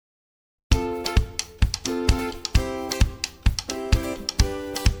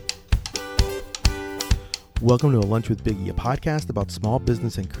Welcome to A Lunch with Biggie, a podcast about small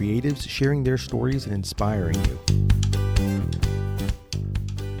business and creatives sharing their stories and inspiring you.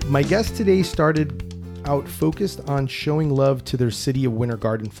 My guest today started out focused on showing love to their city of Winter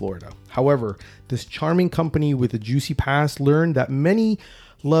Garden, Florida. However, this charming company with a juicy past learned that many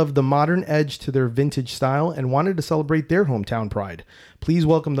loved the modern edge to their vintage style and wanted to celebrate their hometown pride. Please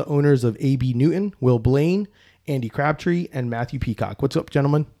welcome the owners of AB Newton, Will Blaine, Andy Crabtree, and Matthew Peacock. What's up,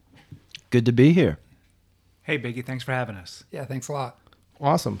 gentlemen? Good to be here. Hey, Biggie, thanks for having us. Yeah, thanks a lot.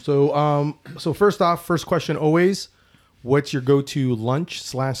 Awesome. So first off, first question always, what's your go-to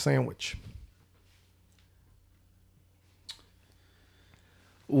lunch/sandwich?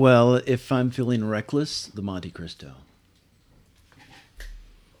 Well, if I'm feeling reckless, the Monte Cristo.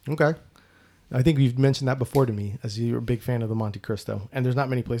 Okay. I think you've mentioned that before to me, as you're a big fan of the Monte Cristo, and there's not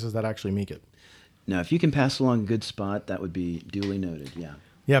many places that actually make it. Now, if you can pass along a good spot, that would be duly noted, yeah.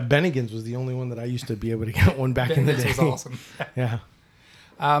 Yeah, Bennigan's was the only one that I used to be able to get one back in the day. This was awesome. Yeah.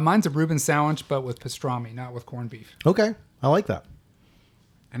 Mine's a Reuben sandwich, but with pastrami, not with corned beef. Okay. I like that.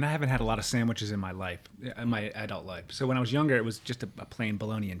 And I haven't had a lot of sandwiches in my life, in my adult life. So when I was younger, it was just a plain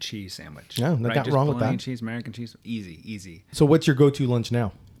bologna and cheese sandwich. Yeah, not right? that wrong with bologna that. And cheese, American cheese, easy. So what's your go-to lunch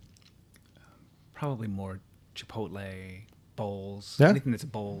now? Probably more Chipotle, bowls, Yeah. anything that's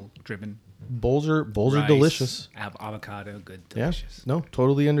bowl driven. Bowls are Rice, delicious. Avocado, good, Yeah. delicious. No,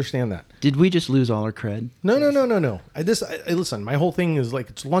 totally understand that. Did we just lose all our cred? No. I listen, my whole thing is like,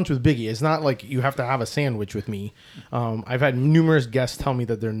 it's lunch with Biggie. It's not like you have to have a sandwich with me. I've had numerous guests tell me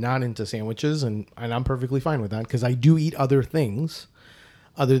that they're not into sandwiches, and I'm perfectly fine with that because I do eat other things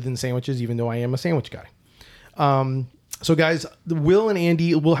other than sandwiches, even though I am a sandwich guy. So guys, Will and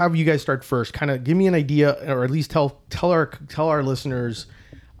Andy, we'll have you guys start first. Kind of give me an idea, or at least tell our listeners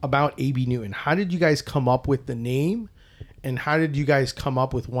about AB Newton. How did you guys come up with the name, and how did you guys come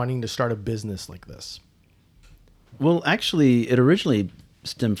up with wanting to start a business like this? Well, actually, it originally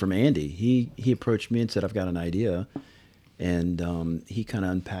stemmed from Andy. He approached me and said, I've got an idea. And he kind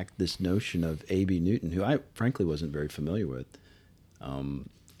of unpacked this notion of AB Newton, who I frankly wasn't very familiar with.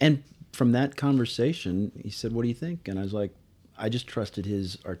 And from that conversation, he said, what do you think? And I was like, I just trusted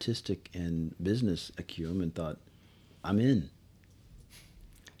his artistic and business acumen and thought, I'm in.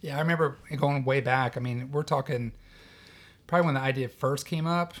 Yeah, I remember going way back. I mean, we're talking probably when the idea first came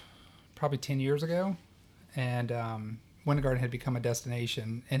up, probably 10 years ago. And Winter Garden had become a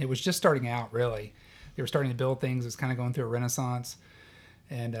destination. And it was just starting out, really. They were starting to build things. It was kind of going through a renaissance.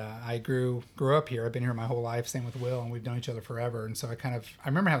 And I grew up here. I've been here my whole life, same with Will, and we've known each other forever. And so I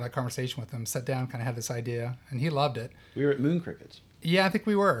remember having that conversation with him, sat down, kind of had this idea, and he loved it. We were at Moon Crickets. Yeah, I think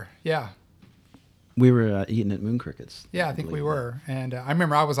we were. Yeah. We were eating at Moon Crickets. Yeah, I think we were. And I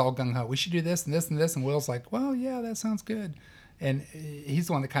remember I was all gung-ho. We should do this and this and this. And Will's like, well, yeah, that sounds good. And he's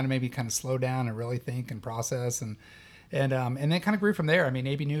the one that kind of made me kind of slow down and really think and process. And then it kind of grew from there. I mean,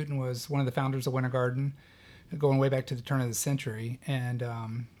 AB Newton was one of the founders of Winter Garden, going way back to the turn of the century. And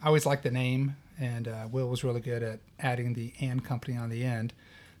I always liked the name. And Will was really good at adding the "and" company on the end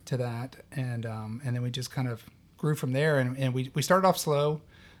to that. And then we just kind of grew from there. And we started off slow.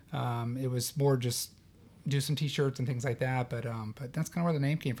 It was more just do some T-shirts and things like that, but that's kind of where the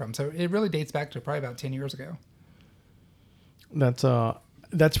name came from. So it really dates back to probably about 10 years ago.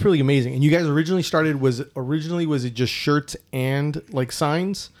 That's really amazing. And you guys originally started, was it just shirts and like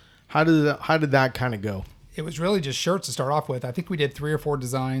signs? How did that kind of go? It was really just shirts to start off with. I think we did 3 or 4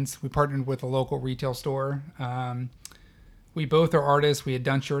 designs. We partnered with a local retail store. We both are artists. We had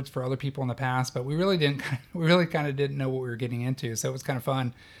done shirts for other people in the past, but we really kind of didn't know what we were getting into. So it was kind of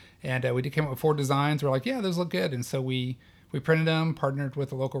fun. And we came up with 4 designs. We're like, yeah, those look good. And so we printed them, partnered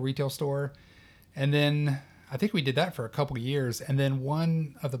with a local retail store. And then I think we did that for a couple of years. And then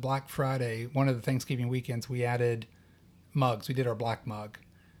one of the Black Friday, one of the Thanksgiving weekends, we added mugs. We did our black mug.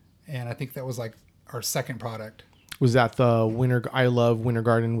 And I think that was like our second product. Was that the I Love Winter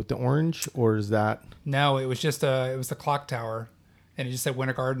Garden with the orange, or is that? No, it was just it was the clock tower, and it just said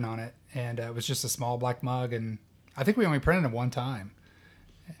Winter Garden on it. And it was just a small black mug. And I think we only printed it one time.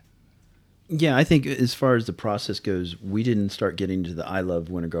 Yeah, I think as far as the process goes, we didn't start getting to the I Love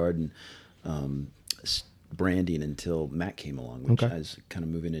Winter Garden branding until Matt came along, which is kind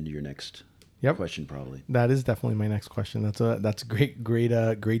of moving into your next question probably. That is definitely my next question. That's a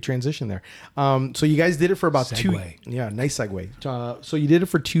great transition there. So you guys did it for about Segue. Nice segue. So you did it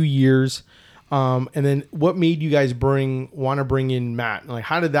for 2 years. And then what made you guys want to bring in Matt? Like,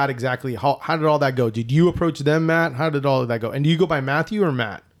 how did that exactly, how did all that go? Did you approach them, Matt? How did all of that go? And do you go by Matthew or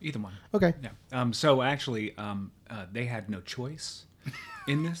Matt? Either one. Okay. Yeah. So actually, they had no choice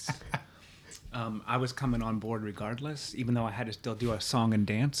in this. I was coming on board regardless, even though I had to still do a song and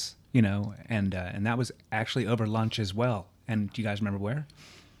dance and that was actually over lunch as well. And do you guys remember where?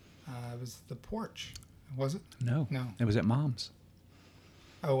 It was the porch, was it? No, it was at Mom's.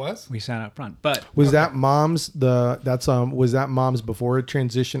 Oh, it was? We sat out front, but Was that Mom's was that Mom's before it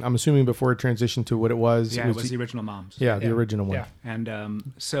transitioned? I'm assuming before it transitioned to what it was. yeah, it was the original Mom's. yeah, the Yeah. original one. Yeah. And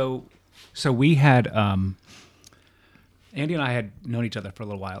so we had Andy and I had known each other for a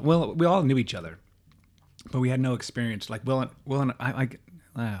little while. Well, we all knew each other, but we had no experience. Like Will and I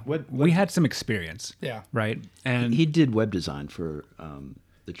we had some experience. Yeah. Right. And He did web design for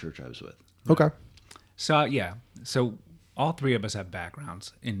the church I was with. Okay. so all three of us have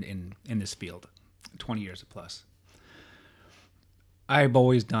backgrounds in this field, 20 years plus. I've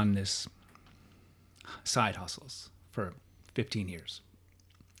always done this side hustles for 15 years.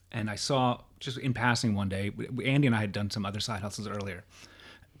 And I saw, just in passing one day, Andy and I had done some other side hustles earlier.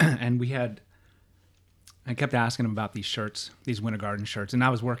 And I kept asking him about these shirts, these Winter Garden shirts. And I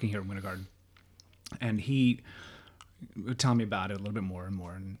was working here at Winter Garden. And he would tell me about it a little bit more and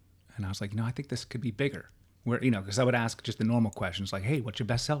more. And I was like, no, I think this could be bigger. Because I would ask just the normal questions like, hey, what's your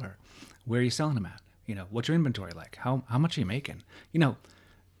bestseller? Where are you selling them at? What's your inventory like? How much are you making?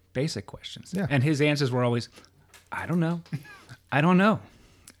 Basic questions. Yeah. And his answers were always, I don't know. I don't know.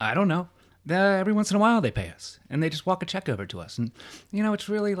 Every once in a while they pay us and they just walk a check over to us. And, it's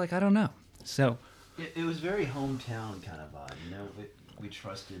really like, I don't know. So It was very hometown kind of vibe. We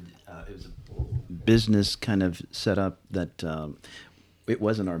trusted. It was a business kind of setup that it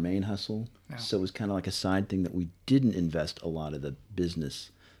wasn't our main hustle. No. So it was kind of like a side thing that we didn't invest a lot of the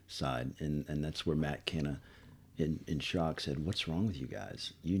business side. And that's where Matt kind of in shock said, what's wrong with you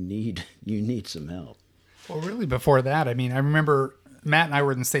guys? You need some help. Well, really, before that, I remember Matt and I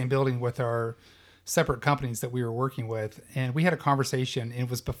were in the same building with our separate companies that we were working with, and we had a conversation. And it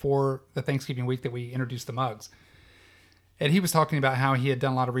was before the Thanksgiving week that we introduced the mugs. And he was talking about how he had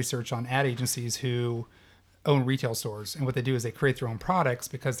done a lot of research on ad agencies who own retail stores. And what they do is they create their own products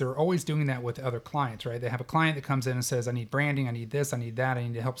because they're always doing that with other clients, right? They have a client that comes in and says, I need branding, I need this, I need that, I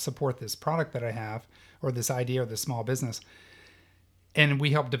need to help support this product that I have, or this idea, or this small business. And we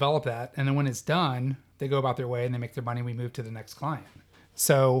help develop that. And then when it's done, they go about their way and they make their money and we move to the next client.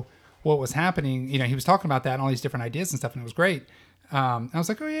 So what was happening, he was talking about that and all these different ideas and stuff, and it was great. I was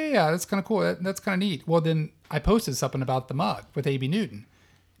like, oh, yeah, that's kind of cool. That's kind of neat. Well, then I posted something about the mug with A.B. Newton.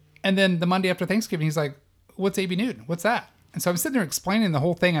 And then the Monday after Thanksgiving, he's like, what's A.B. Newton? What's that? And so I'm sitting there explaining the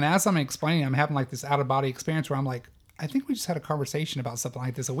whole thing. And as I'm explaining, I'm having like this out-of-body experience where I'm like, I think we just had a conversation about something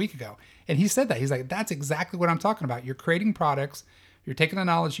like this a week ago. And he said that. He's like, that's exactly what I'm talking about. You're creating products. You're taking the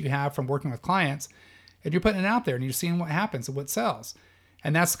knowledge you have from working with clients, and you're putting it out there, and you're seeing what happens and what sells.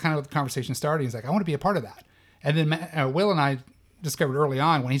 And that's kind of what the conversation started. He's like, I want to be a part of that. And then Will and I discovered early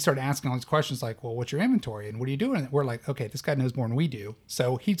on when he started asking all these questions like, well, what's your inventory? And what are you doing? We're like, okay, this guy knows more than we do.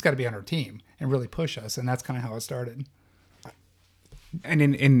 So he's got to be on our team and really push us. And that's kind of how it started. And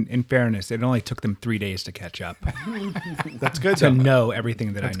in fairness, it only took them 3 days to catch up That's good. to know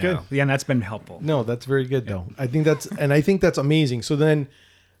everything that I know. good. Yeah, and that's been helpful. No, that's very good though. I think that's amazing. So then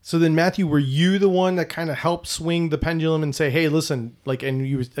Matthew, were you the one that kind of helped swing the pendulum and say, hey, listen, like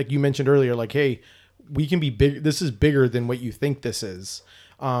you mentioned earlier, like, hey, we can be big. This is bigger than what you think this is,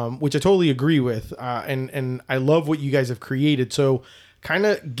 which I totally agree with. And I love what you guys have created. So kind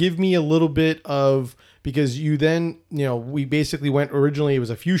of give me a little bit of, because you then, we basically went, originally it was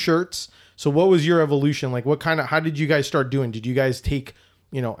a few shirts. So what was your evolution? Like how did you guys start doing? Did you guys take,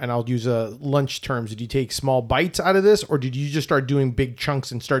 and I'll use lunch terms. Did you take small bites out of this, or did you just start doing big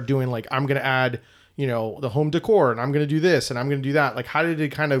chunks and start doing like, I'm going to add, the home decor, and I'm going to do this and I'm going to do that? Like, how did it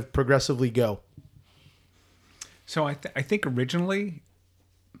kind of progressively go? So I think originally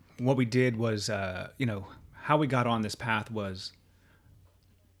what we did was, how we got on this path was,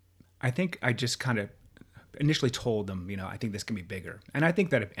 I think I just kind of initially told them, I think this can be bigger. And I think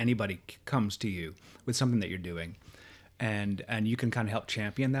that if anybody comes to you with something that you're doing and you can kind of help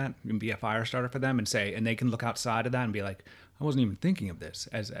champion that and be a fire starter for them and they can look outside of that and be like, I wasn't even thinking of this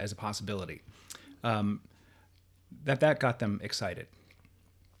as a possibility. That got them excited.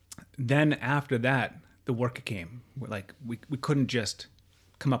 Then after that, the work came. Like we couldn't just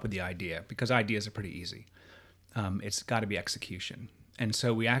come up with the idea because ideas are pretty easy. It's got to be execution. And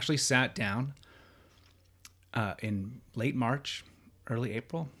so we actually sat down in late March, early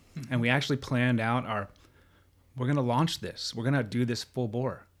April, and we actually planned out we're going to launch this. We're going to do this full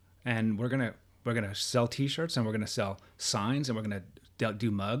bore, and we're going to sell T-shirts, and we're going to sell signs, and we're going to do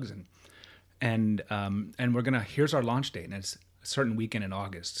mugs, and we're going to, here's our launch date, and it's a certain weekend in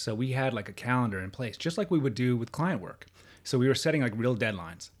August. So we had like a calendar in place, just like we would do with client work. So we were setting like real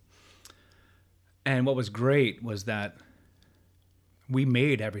deadlines. And what was great was that we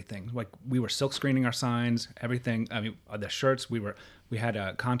made everything. Like we were silk screening our signs, everything. I mean, the shirts. We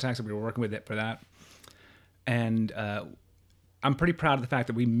had contacts that we were working with it for that, and I'm pretty proud of the fact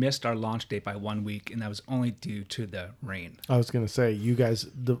that we missed our launch date by 1 week, and that was only due to the rain. I was gonna say, you guys,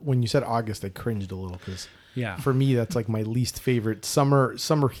 when you said August, I cringed a little because Yeah. for me that's like my least favorite summer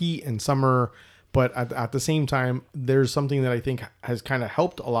heat and summer. But at the same time, there's something that I think has kind of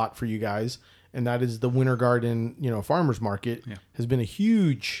helped a lot for you guys, and that is the Winter Garden, farmers market has been a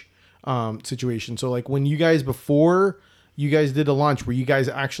huge situation. So like when you guys, before you guys did a launch, were you guys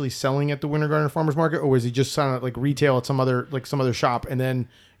actually selling at the Winter Garden Farmers Market, or was it just kind of like retail at some other shop, and then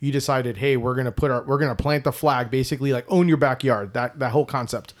you decided, hey, we're gonna plant the flag, basically like own your backyard, that whole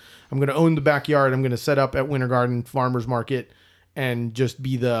concept. I'm gonna own the backyard. I'm gonna set up at Winter Garden Farmers Market and just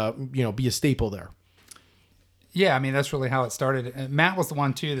be be a staple there. Yeah, I mean, that's really how it started. And Matt was the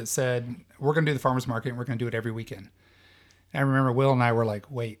one, too, that said, we're going to do the farmer's market and we're going to do it every weekend. And I remember Will and I were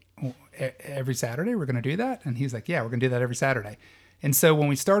like, wait, every Saturday we're going to do that? And he's like, yeah, we're going to do that every Saturday. And so when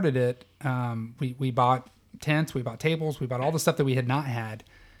we started it, we bought tents, we bought tables, we bought all the stuff that we had not had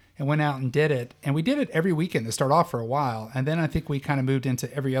and went out and did it. And we did it every weekend to start off for a while. And then I think we kind of moved into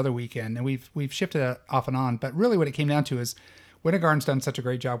every other weekend, and we've shifted that off and on. But really what it came down to is Winter Garden's done such a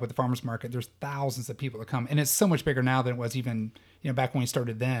great job with the farmers market. There's thousands of people that come, and it's so much bigger now than it was even back when we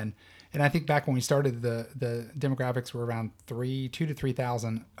started then. And I think back when we started, the demographics were around 2,000 to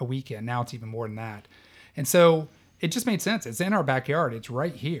 3,000 a weekend. Now it's even more than that. And so it just made sense. It's in our backyard. It's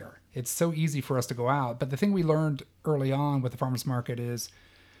right here. It's so easy for us to go out. But the thing we learned early on with the farmers market is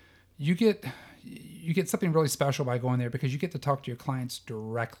you get something really special by going there, because you get to talk to your clients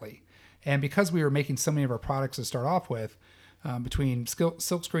directly. And because we were making so many of our products to start off with, between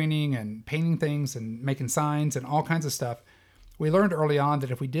silk screening and painting things and making signs and all kinds of stuff, we learned early on that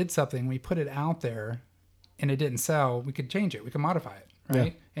if we did something, we put it out there and it didn't sell, we could change it. We could modify it,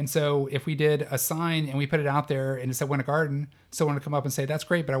 right? Yeah. And so if we did a sign and we put it out there and it said Winter Garden, someone would come up and say, that's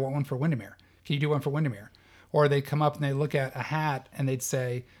great, but I want one for Windermere. Can you do one for Windermere? Or they'd come up and they look at a hat and they'd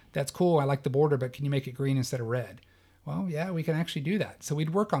say, that's cool, I like the border, but can you make it green instead of red? Well, yeah, we can actually do that. So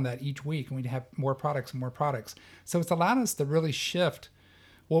we'd work on that each week, and we'd have more products and more products. So it's allowed us to really shift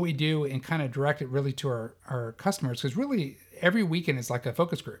what we do and kind of direct it really to our customers, because really every weekend is like a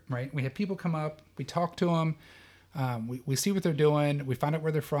focus group, right? We have people come up, we talk to them, we see what they're doing, we find out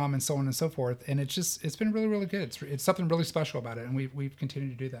where they're from, and so on and so forth. And it's been really, really good. It's something really special about it, and we've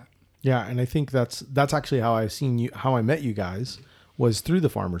continued to do that. Yeah, and I think that's actually how I met you guys, was through the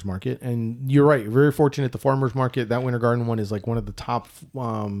farmers market. And you're right, very fortunate. The farmers market, that Winter Garden one, is like one of the top,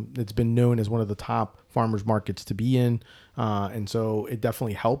 it's been known as one of the top farmers markets to be in. And so it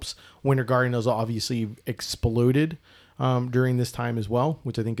definitely helps. Winter Garden has obviously exploded during this time as well,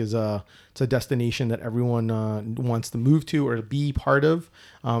 which I think is it's a destination that everyone wants to move to or to be part of.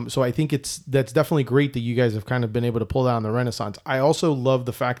 So I think that's definitely great that you guys have kind of been able to pull that on the Renaissance. I also love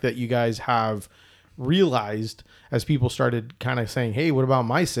the fact that you guys have realized, as people started kind of saying, hey, what about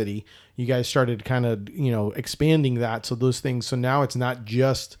my city? You guys started kind of, expanding that. So those things, so now it's not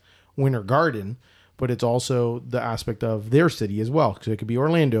just Winter Garden, but it's also the aspect of their city as well. Because it could be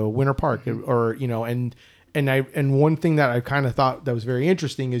Orlando, Winter Park, or, and one thing that I kind of thought that was very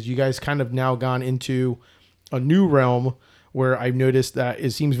interesting is you guys kind of now gone into a new realm where I've noticed that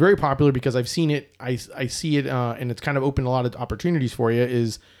it seems very popular, because I've seen it, I see it, and it's kind of opened a lot of opportunities for you,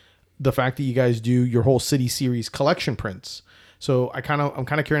 is the fact that you guys do your whole city series collection prints. So I'm kind of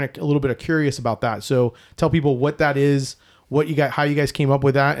a little bit curious about that. So tell people what that is, what you got, how you guys came up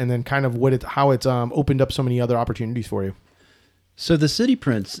with that, and then kind of how it's opened up so many other opportunities for you. So the city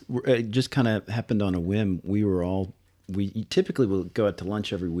prints just kind of happened on a whim. We typically will go out to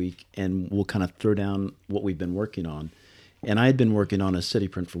lunch every week, and we'll kind of throw down what we've been working on. And I had been working on a city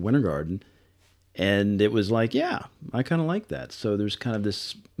print for Winter Garden, and it was like, yeah, I kind of like that. So there's kind of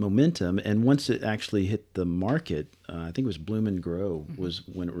this momentum. And once it actually hit the market, I think it was Bloom and Grow was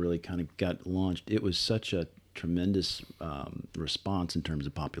when it really kind of got launched. It was such a tremendous response in terms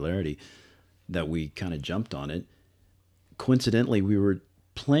of popularity that we kind of jumped on it. Coincidentally, we were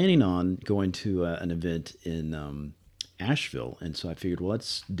planning on going to an event in Asheville. And so I figured, well,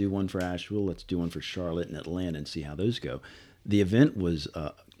 let's do one for Asheville, let's do one for Charlotte and Atlanta and see how those go. The event was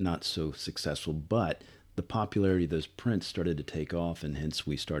not so successful, but the popularity of those prints started to take off, and hence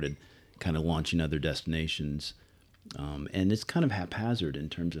we started kind of launching other destinations. And it's kind of haphazard in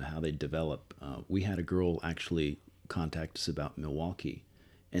terms of how they develop. We had a girl actually contact us about Milwaukee,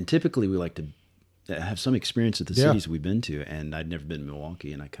 and typically we like to have some experience at the cities we've been to, and I'd never been to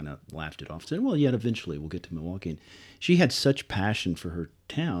Milwaukee, and I kind of laughed it off, said, well, yeah, eventually we'll get to Milwaukee. And she had such passion for her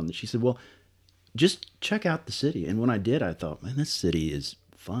town that she said, well, just check out the city. And when I did, I thought, man, this city is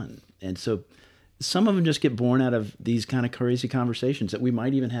fun. And so some of them just get born out of these kind of crazy conversations that we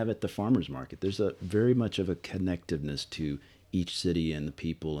might even have at the farmers market. There's a very much of a connectiveness to each city and the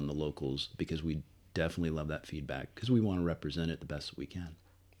people and the locals, because we definitely love that feedback, because we want to represent it the best that we can.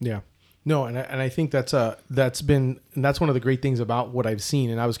 Yeah. No, and I think that's one of the great things about what I've seen.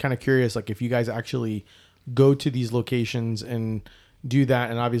 And I was kind of curious, like, if you guys actually go to these locations and do that,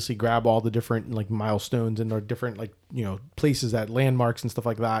 and obviously grab all the different like milestones and or different like, you know, places, that landmarks and stuff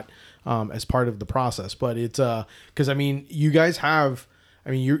like that, as part of the process. But it's because I mean, you guys have,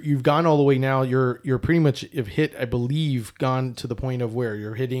 I mean, you've gone all the way now. You're pretty much have hit, I believe, gone to the point of where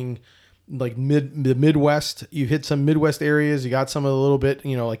you're hitting like the Midwest. You've hit some Midwest areas. You got some of a little bit,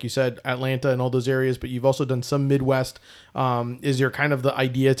 you know, like you said, Atlanta and all those areas, but you've also done some Midwest. Is there kind of the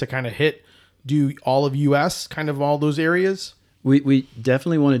idea to kind of do all of US, kind of all those areas? We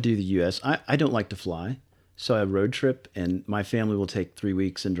definitely want to do the U.S. I don't like to fly, so I road trip, and my family will take 3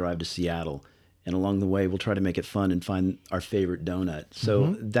 weeks and drive to Seattle. And along the way, we'll try to make it fun and find our favorite donut.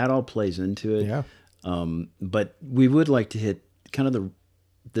 So that all plays into it. Yeah. But we would like to hit kind of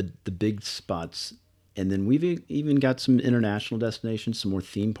the big spots. And then we've even got some international destinations, some more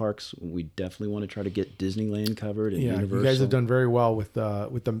theme parks. We definitely want to try to get Disneyland covered and Universal. You guys have done very well with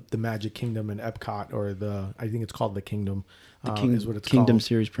the Magic Kingdom and Epcot, or I think it's called the Kingdom. Is what it's Kingdom called.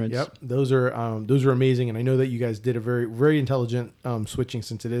 Series Prince. Yep, those are amazing, and I know that you guys did a very, very intelligent switching,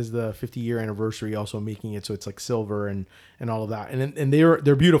 since it is the 50-year anniversary. Also making it so it's like silver and all of that, and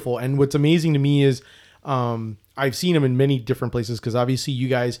they're beautiful. And what's amazing to me is I've seen them in many different places, because obviously you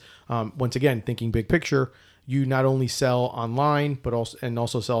guys, once again, thinking big picture, you not only sell online but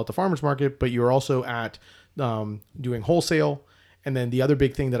also sell at the farmers market, but you're also at doing wholesale. And then the other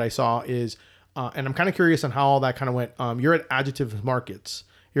big thing that I saw is, and I'm kind of curious on how all that kind of went. You're at Adjective Markets.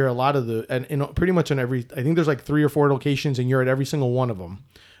 You're a lot of and pretty much on every, I think there's like 3 or 4 locations, and you're at every single one of them.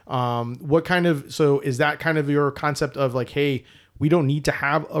 So is that kind of your concept of like, hey, we don't need to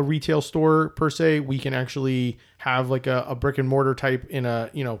have a retail store per se. We can actually have like a brick and mortar type in a,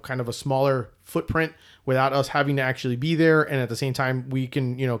 you know, kind of a smaller footprint without us having to actually be there. And at the same time, we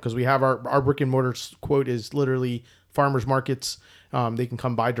can, you know, because we have our brick and mortar quote is literally farmers markets. They can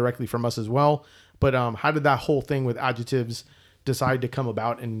come buy directly from us as well. But how did that whole thing with Adjectives decide to come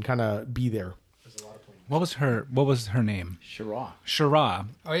about and kind of be there? What was her name? Shara.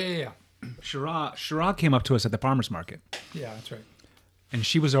 Oh yeah. Shara came up to us at the farmers market. Yeah, that's right. And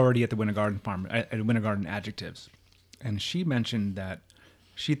she was already at the Winter Garden farm, at Winter Garden Adjectives, and she mentioned that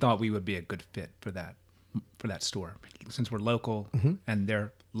she thought we would be a good fit for that store, since we're local and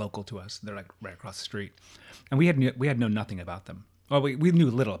they're local to us. They're like right across the street, and we had known nothing about them. Well, we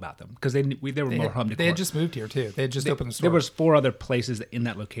knew little about them because they were more home decor. They had just moved here too. They had just opened the store. There was 4 other places in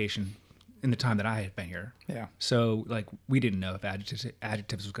that location in the time that I had been here. Yeah. So like we didn't know if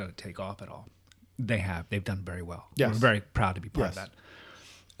Adjectives was going to take off at all. They've done very well. Yes. We're very proud to be part of that.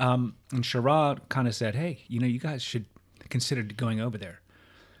 And Sharad kind of said, hey, you know, you guys should consider going over there.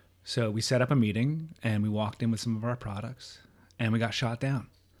 So we set up a meeting and we walked in with some of our products and we got shot down.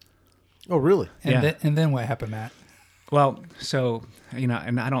 Oh, really? And then what happened, Matt? Well, so, you know,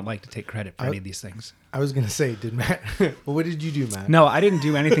 and I don't like to take credit for any of these things. I was going to say, what did you do, Matt? No, I didn't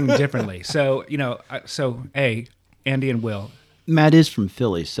do anything differently. So, you know, Andy and Will. Matt is from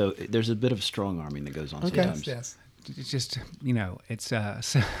Philly, so there's a bit of strong arming that goes on sometimes. Yes. It's just, you know, it's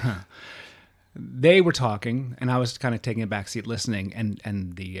so they were talking and I was kind of taking a backseat listening,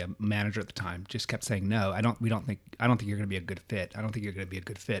 and the manager at the time just kept saying, no, I don't think you're going to be a good fit. I don't think you're going to be a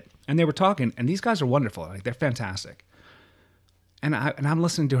good fit. And they were talking, and these guys are wonderful. Like, they're fantastic. And I'm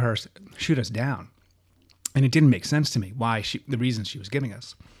listening to her shoot us down. And it didn't make sense to me the reasons she was giving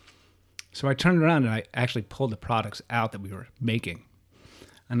us. So I turned around and I actually pulled the products out that we were making.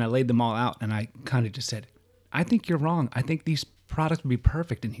 And I laid them all out, and I kind of just said, I think you're wrong. I think these products would be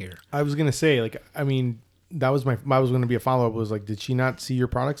perfect in here. I was gonna say, like, I mean, that was I was gonna be a follow up. Was like, did she not see your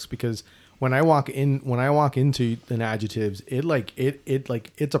products? Because when I walk into an Adjectives,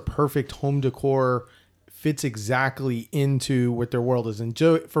 it's a perfect home decor, fits exactly into what their world is. And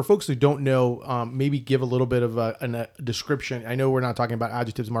Joe, for folks who don't know, maybe give a little bit of a description. I know we're not talking about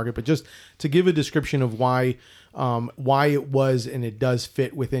Adjectives market, but just to give a description of why it was and it does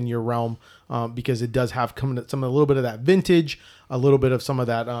fit within your realm, because it does have a little bit of that vintage, a little bit of some of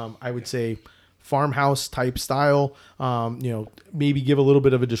that, I would say, farmhouse type style. Maybe give a little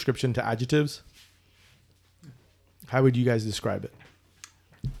bit of a description to Adjectives. How would you guys describe it?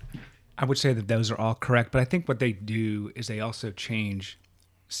 I would say that those are all correct, but I think what they do is they also change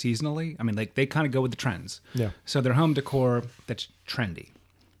seasonally. I mean, like, they kind of go with the trends. Yeah. So they're home decor that's trendy.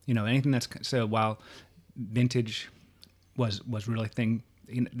 anything that's so while vintage was really thing,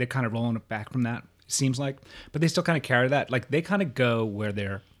 they're kind of rolling it back from that. It seems like, but they still kind of carry that. Like they kind of go where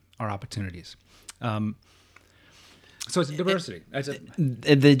there are opportunities. So it's diversity. And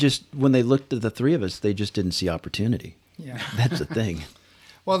they just, when they looked at the three of us, they just didn't see opportunity. Yeah. That's the thing.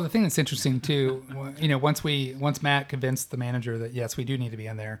 Well, the thing that's interesting too, once Matt convinced the manager that yes, we do need to be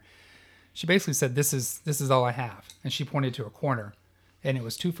in there, she basically said, "This is all I have," and she pointed to a corner, and it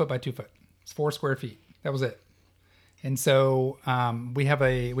was 2 foot by 2 foot. It's 4 square feet. That was it. And so we have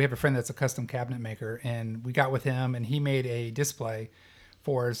a friend that's a custom cabinet maker, and we got with him, and he made a display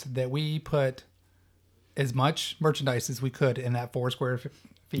for us that we put as much merchandise as we could in that 4 square feet.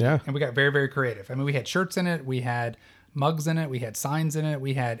 Yeah. And we got very, very creative. I mean, we had shirts in it, we had mugs in it, we had signs in it,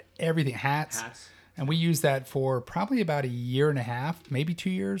 we had everything, hats. And we used that for probably about a year and a half, maybe 2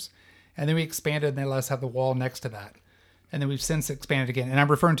 years. And then we expanded and they let us have the wall next to that. And then we've since expanded again. And I'm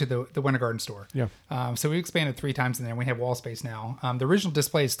referring to the Winter Garden store. Yeah. So we expanded 3 times in there. And we have wall space now. The original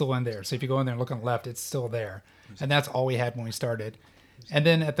display is still in there. So if you go in there and look on the left, it's still there. And that's all we had when we started. And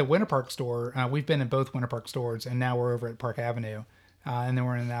then at the Winter Park store, we've been in both Winter Park stores. And now we're over at Park Avenue. And then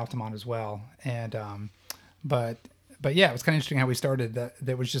we're in Altamont as well. And but yeah, it was kind of interesting how we started.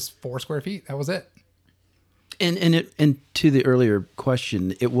 That was just 4 square feet. That was it. And to the earlier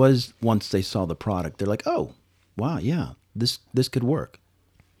question, it was once they saw the product, they're like, oh, wow, yeah, this could work.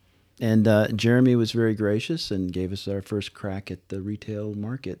 And Jeremy was very gracious and gave us our first crack at the retail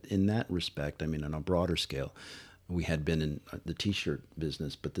market in that respect. I mean, on a broader scale, we had been in the T-shirt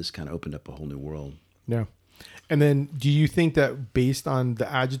business, but this kind of opened up a whole new world. Yeah. And then do you think that based on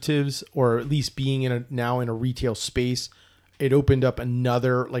the adjectives, or at least being now in a retail space, it opened up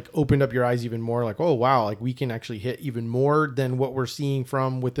your eyes even more, like, oh, wow, like we can actually hit even more than what we're seeing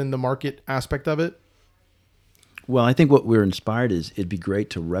from within the market aspect of it? Well, I think what we're inspired is it'd be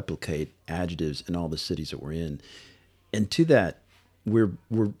great to replicate adjectives in all the cities that we're in. And to that,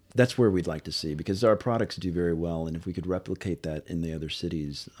 that's where we'd like to see, because our products do very well. And if we could replicate that in the other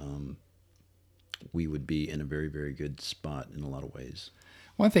cities, we would be in a very, very good spot in a lot of ways.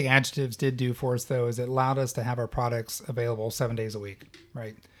 One thing adjectives did do for us, though, is it allowed us to have our products available 7 days a week,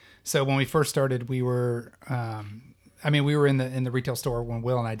 right? So when we first started, we were, we were in the retail store when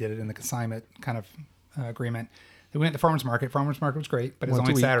Will and I did it in the consignment kind of agreement. We went to the farmers market. Farmers market was great, but it's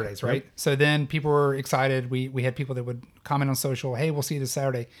only Saturdays, right? Yep. So then people were excited. We had people that would comment on social, hey, we'll see you this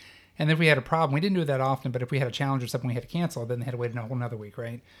Saturday. And then if we had a problem, we didn't do it that often, but if we had a challenge or something we had to cancel, then they had to wait a whole another week,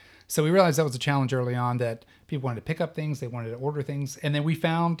 right? So we realized that was a challenge early on, that people wanted to pick up things, they wanted to order things. And then we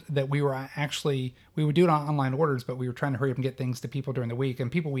found that we would do it on online orders, but we were trying to hurry up and get things to people during the week. And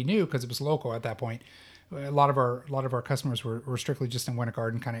people we knew, because it was local at that point, a lot of our customers were strictly just in Winter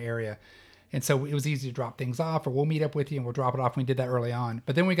Garden kind of area. And so it was easy to drop things off, or we'll meet up with you and we'll drop it off. And we did that early on.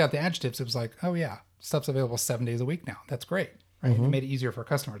 But then we got the adjectives. It was like, oh yeah, stuff's available 7 days a week now. That's great. Right? Mm-hmm. It made it easier for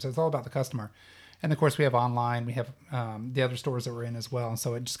customers. So it's all about the customer. And of course, we have online. We have the other stores that we're in as well. And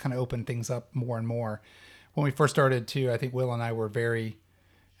so it just kind of opened things up more and more. When we first started, too, I think Will and I were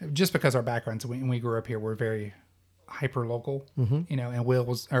just because our backgrounds, when we grew up here, we're very hyper local, mm-hmm.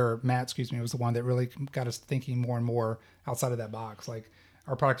 And Matt, was the one that really got us thinking more and more outside of that box. Like,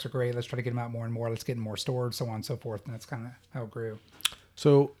 our products are great. Let's try to get them out more and more. Let's get in more stores, so on and so forth. And that's kind of how it grew.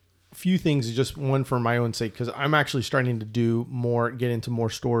 So, few things, just one for my own sake, because I'm actually starting to get into more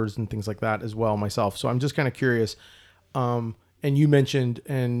stores and things like that as well myself. So I'm just kind of curious. And you mentioned,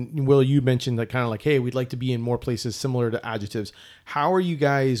 and Will, you mentioned that kind of like, hey, we'd like to be in more places similar to adjectives. How are you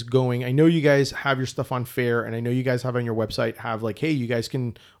guys going? I know you guys have your stuff on Faire, and I know you guys have on your website have like, hey, you guys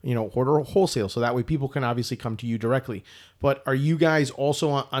can, order wholesale. So that way people can obviously come to you directly. But are you guys also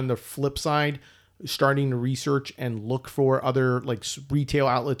on the flip side starting to research and look for other like retail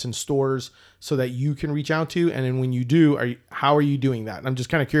outlets and stores so that you can reach out to? And then when you do, how are you doing that? And I'm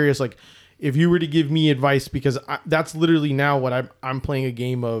just kind of curious, like if you were to give me advice, because that's literally now what I'm playing a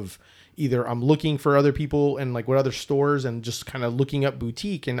game of. Either I'm looking for other people and like what other stores, and just kind of looking up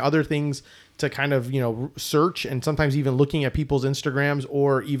boutique and other things to kind of, search, and sometimes even looking at people's Instagrams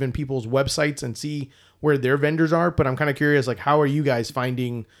or even people's websites and see where their vendors are. But I'm kind of curious, like, how are you guys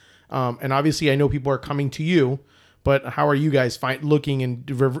finding, and obviously I know people are coming to you, but how are you guys looking in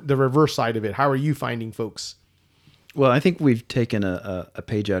the reverse side of it? How are you finding folks? Well, I think we've taken a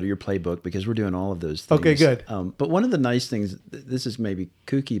page out of your playbook, because we're doing all of those things. Okay, good. But one of the nice things, this is maybe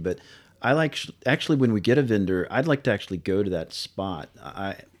kooky, but I like, actually, when we get a vendor, I'd like to actually go to that spot.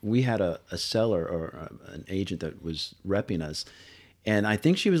 We had a seller or an agent that was repping us, and I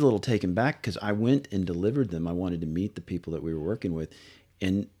think she was a little taken back because I went and delivered them. I wanted to meet the people that we were working with,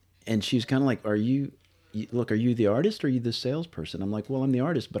 and she was kind of like, "Are you look, are you the artist or are you the salesperson? I'm like, well, I'm the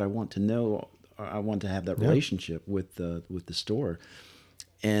artist, but I want to know, I want to have that relationship with the store.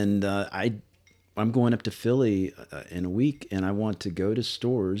 And I'm going up to Philly in a week, and I want to go to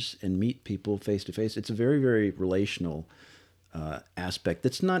stores and meet people face to face. It's a very, very relational aspect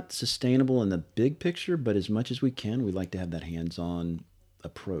that's not sustainable in the big picture, but as much as we can, we like to have that hands-on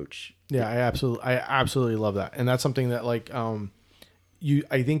approach. Yeah, I absolutely love that, and that's something that like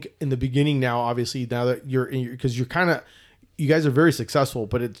I think in the beginning now, obviously now that you're in, because you're kind of, you guys are very successful,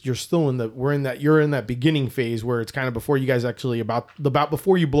 but you're still you're in that beginning phase where it's kind of before you guys actually about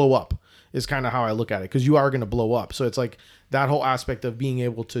before you blow up is kind of how I look at it, because you are going to blow up. So it's like that whole aspect of being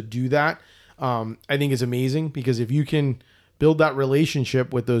able to do that, I think is amazing, because if you can build that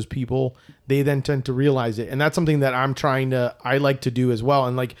relationship with those people, they then tend to realize it. And that's something that I like to do as well.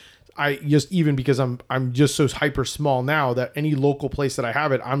 And like, I just, even because I'm just so hyper small now that any local place that I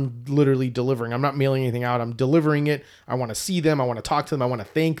have it, I'm literally delivering. I'm not mailing anything out. I'm delivering it. I want to see them. I want to talk to them. I want to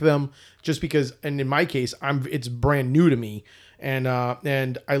thank them, just because, and in my case, it's brand new to me. And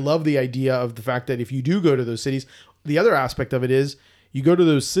I love the idea of the fact that if you do go to those cities, the other aspect of it is you go to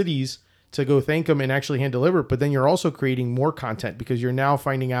those cities to go thank them and actually hand deliver, but then you're also creating more content, because you're now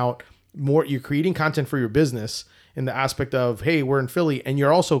finding out more, you're creating content for your business in the aspect of, hey, we're in Philly, and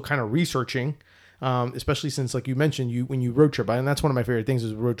you're also kind of researching, especially since, like you mentioned, when you road trip, and that's one of my favorite things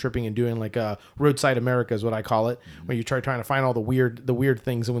is road tripping and doing like roadside America is what I call it, when you trying to find all the weird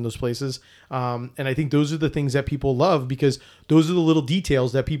things in those places. And I think those are the things that people love, because those are the little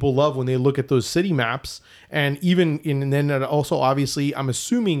details that people love when they look at those city maps. And and then also, obviously, I'm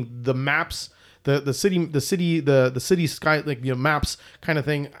assuming the maps, the city sky, like, maps kind of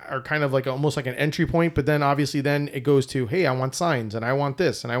thing are kind of like almost like an entry point, but then obviously then it goes to, hey, I want signs, and I want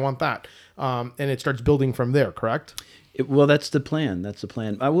this, and I want that. And it starts building from there, correct? Well, that's the plan.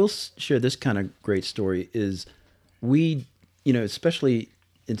 I will share this kind of great story is we, especially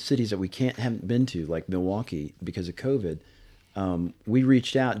in cities that we haven't been to, like Milwaukee, because of COVID, we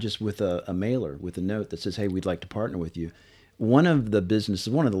reached out just with a mailer, with a note that says, hey, we'd like to partner with you. One of the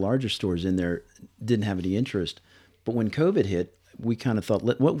businesses, one of the larger stores in there, didn't have any interest. But when COVID hit, we kind of thought,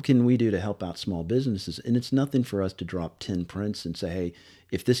 what can we do to help out small businesses? And it's nothing for us to drop 10 prints and say, hey,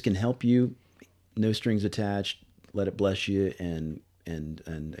 if this can help you, no strings attached, let it bless you, and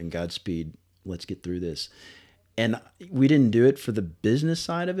Godspeed, let's get through this. And we didn't do it for the business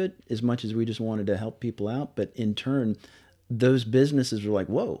side of it as much as we just wanted to help people out. But in turn, those businesses were like,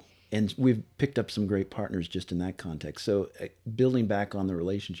 whoa. And we've picked up some great partners just in that context. So building back on the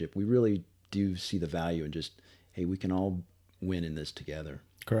relationship, we really do see the value in just, hey, we can all win in this together.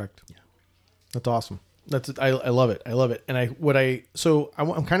 Correct. Yeah. That's awesome. I love it. I love it. And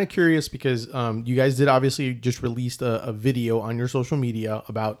I'm kind of curious, because you guys did obviously just released a video on your social media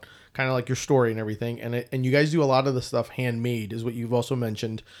about kind of like your story and everything. And you guys do a lot of the stuff handmade, is what you've also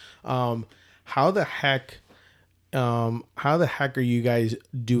mentioned. How the heck are you guys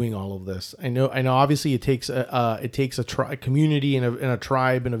doing all of this? I know obviously it takes a community and a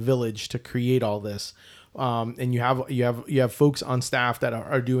tribe and a village to create all this. And you have folks on staff that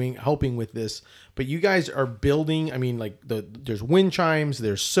are helping with this, but you guys are building, I mean, like there's wind chimes,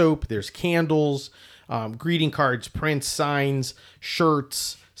 there's soap, there's candles, greeting cards, prints, signs,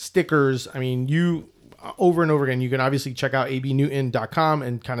 shirts, stickers. I mean, you over and over again, you can obviously check out abnewton.com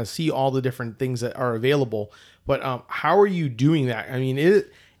and kind of see all the different things that are available. But how are you doing that? I mean,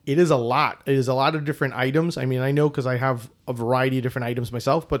 it is a lot. It is a lot of different items. I mean, I know because I have a variety of different items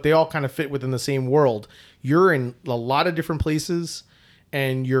myself, but they all kind of fit within the same world. You're in a lot of different places,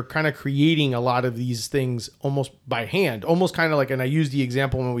 and you're kind of creating a lot of these things almost by hand, almost kind of like, and I used the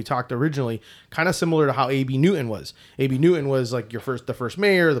example when we talked originally, kind of similar to how A.B. Newton was. A.B. Newton was like the first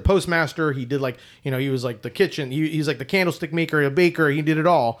mayor, the postmaster. He did he was like the kitchen. He's like the candlestick maker, a baker. He did it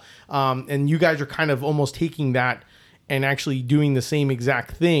all. And you guys are kind of almost taking that and actually doing the same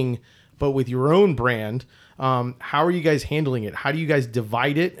exact thing, but with your own brand. How are you guys handling it? How do you guys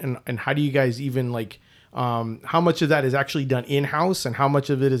divide it? And how do you guys even how much of that is actually done in-house, and how much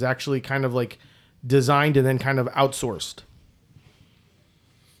of it is actually kind of like designed and then kind of outsourced?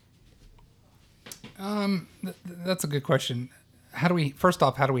 That's a good question. First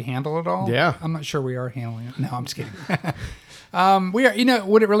off, how do we handle it all? Yeah. I'm not sure we are handling it. No, I'm just kidding. We are,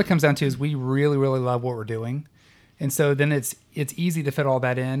 what it really comes down to is we really, really love what we're doing. And so then it's easy to fit all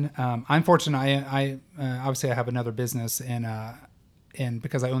that in. I'm fortunate. I obviously I have another business, and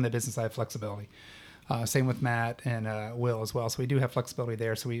because I own that business, I have flexibility. Same with Matt and Will as well. So we do have flexibility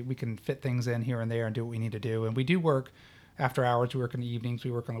there. So we can fit things in here and there and do what we need to do. And we do work after hours. We work in the evenings.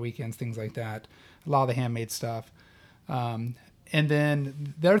 We work on the weekends, things like that. A lot of the handmade stuff. And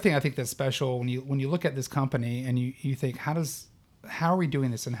then the other thing I think that's special when you look at this company and you think, how are we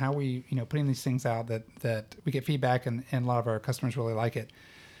doing this, and how are we, putting these things out that we get feedback and a lot of our customers really like it.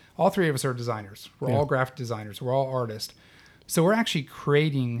 All three of us are designers. We're all graphic designers. We're all artists. So we're actually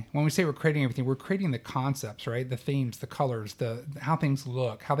creating, when we say we're creating everything, we're creating the concepts, right? The themes, the colors, how things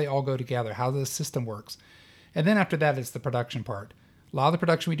look, how they all go together, how the system works. And then after that, it's the production part. A lot of the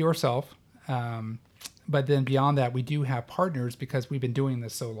production we do ourselves. But then beyond that, we do have partners because we've been doing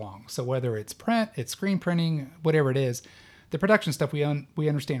this so long. So whether it's print, it's screen printing, whatever it is, the production stuff we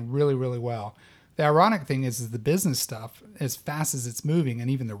understand really, really well. The ironic thing is the business stuff, as fast as it's moving, and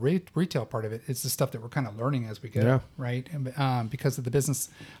even the retail part of it, it's the stuff that we're kind of learning as we go, right? And, because of the business,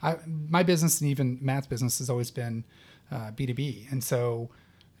 my business and even Matt's business has always been B2B. And so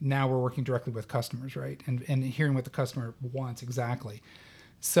now we're working directly with customers, right? And hearing what the customer wants exactly.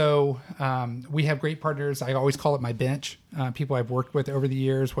 So we have great partners. I always call it my bench, people I've worked with over the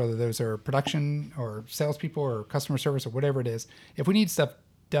years, whether those are production or salespeople or customer service or whatever it is. If we need stuff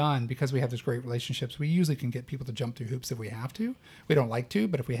done, because we have these great relationships, we usually can get people to jump through hoops if we have to. We don't like to,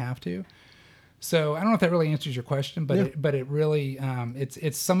 but if we have to. So I don't know if that really answers your question, but it really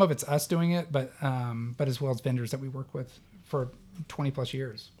it's some of it's us doing it, but as well as vendors that we work with for 20 plus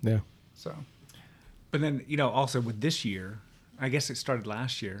years. Yeah. So, But then, also with this year, I guess it started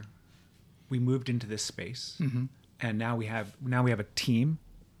last year, we moved into this space, and now we have a team.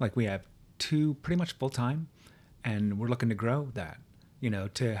 Like, we have 2 pretty much full time, and we're looking to grow that,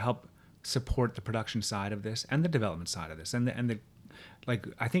 to help support the production side of this and the development side of this, and the like.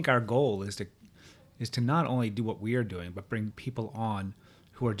 I think our goal is to not only do what we are doing, but bring people on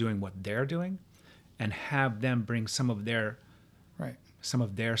who are doing what they're doing, and have them bring some of their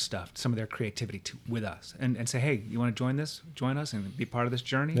stuff, some of their creativity with us, and say, hey, you want to join us and be part of this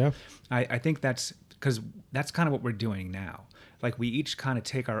journey? Yeah. I think that's because that's kind of what we're doing now. Like, we each kind of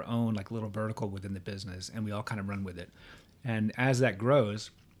take our own like little vertical within the business, and we all kind of run with it. And as that grows,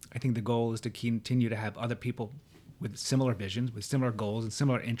 I think the goal is to continue to have other people with similar visions, with similar goals and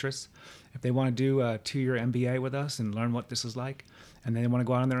similar interests. If they want to do a 2-year MBA with us and learn what this is like, and then they want to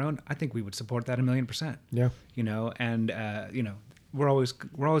go out on their own, I think we would support that 1,000,000%. Yeah. We're always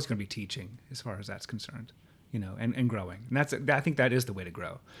going to be teaching as far as that's concerned, and growing. And I think that is the way to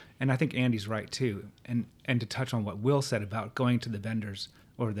grow. And I think Andy's right too. And to touch on what Will said about going to the vendors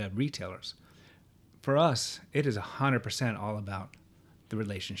or the retailers, for us, it is 100% all about the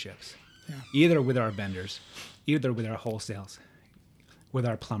relationships, either with our vendors, either with our wholesales, with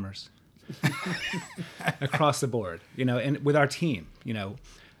our plumbers, across the board, and with our team.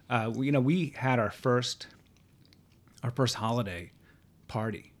 We had our first holiday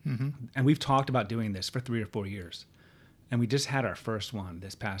party, and we've talked about doing this for 3 or 4 years, and we just had our first one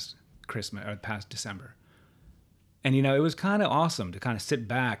this past Christmas or past December, and it was kind of awesome to kind of sit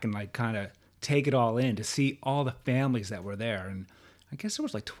back and like kind of take it all in, to see all the families that were there, and I guess there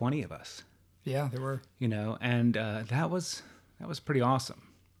was like 20 of us. yeah, there were. And that was pretty awesome.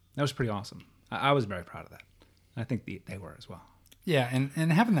 That was pretty awesome. I was very proud of that. I think they were as well. Yeah,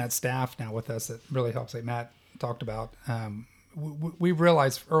 and having that staff now with us, that really helps. Like Matt talked about, we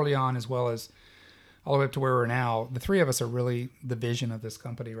realized early on, as well as all the way up to where we're now, the 3 of us are really the vision of this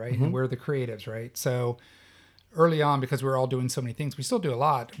company, right? And we're the creatives, right? So early on, because we were all doing so many things, we still do a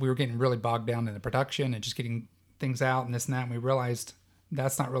lot. We were getting really bogged down in the production and just getting things out and this and that. And we realized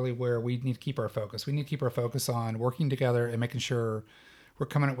that's not really where we need to keep our focus. We need to keep our focus on working together and making sure we're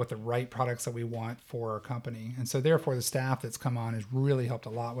coming up with the right products that we want for our company. And so therefore the staff that's come on has really helped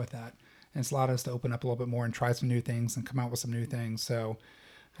a lot with that. And it's allowed us to open up a little bit more and try some new things and come out with some new things. So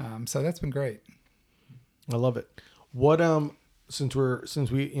that's been great. I love it. What since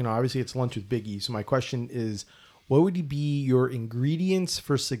we obviously it's lunch with Biggie. So my question is, what would be your ingredients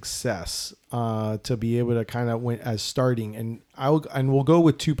for success to be able to kind of win as starting? And we'll go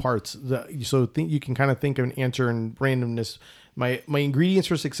with 2 parts. So you can kind of think of an answer in randomness. My ingredients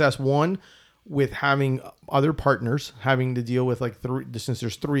for success: 1, with having other partners, having to deal with like 3, since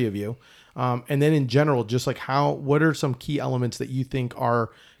there's 3 of you, and then in general, just like what are some key elements that you think are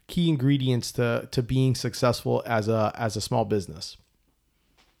key ingredients to being successful as a small business?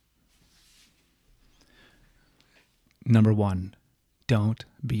 Number 1, don't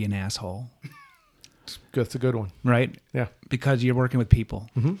be an asshole. That's a good one. Right? Yeah. Because you're working with people.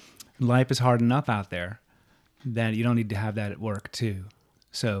 Life is hard enough out there that you don't need to have that at work too.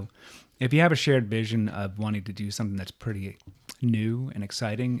 So if you have a shared vision of wanting to do something that's pretty new and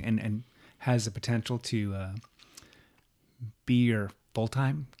exciting and has the potential to be your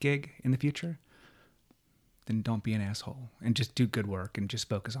full-time gig in the future, then don't be an asshole and just do good work and just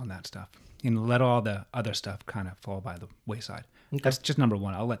focus on that stuff and let all the other stuff kind of fall by the wayside. Okay. That's just number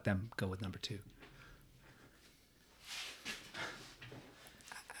one. I'll let them go with number two.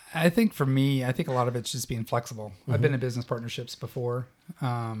 I think for me, I think a lot of it's just being flexible. I've been in business partnerships before.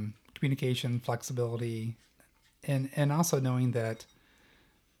 Communication, flexibility, and also knowing that,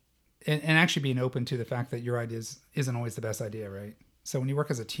 and actually being open to the fact that your ideas isn't always the best idea, right? So when you work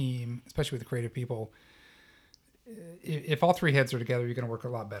as a team, especially with creative people, if all three heads are together, you're going to work a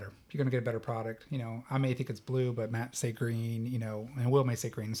lot better. You're going to get a better product. You know, I may think it's blue, but Matt say green, you know, and Will may say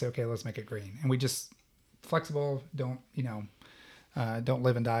green and say, okay, let's make it green. And we just flexible, don't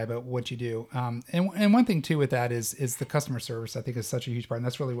live and die about what you do. And one thing too with that is the customer service, I think, is such a huge part. And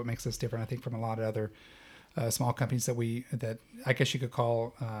that's really what makes us different, I think, from a lot of other small companies that I guess you could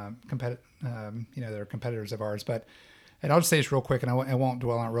call they're competitors of ours. And I'll just say this real quick, and I won't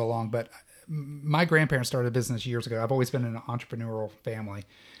dwell on it real long, but my grandparents started a business years ago. I've always been in an entrepreneurial family.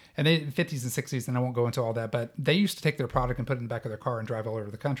 And they 50s and 60s, and I won't go into all that, but they used to take their product and put it in the back of their car and drive all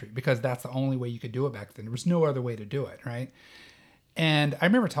over the country because that's the only way you could do it back then. There was no other way to do it, right? And I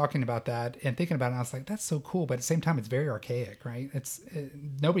remember talking about that and thinking about it, and I was like, that's so cool. But at the same time, it's very archaic, right?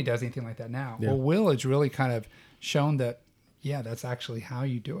 Nobody does anything like that now. Yeah. Well, Will has really kind of shown that, yeah, that's actually how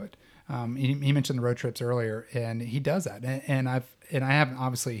you do it. He mentioned the road trips earlier, and he does that. And I haven't,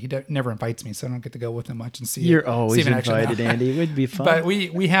 obviously, he never invites me, so I don't get to go with him much and see. You're always invited, Andy. It would be fun. But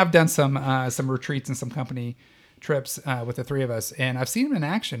we have done some retreats and some company trips with the three of us, and I've seen him in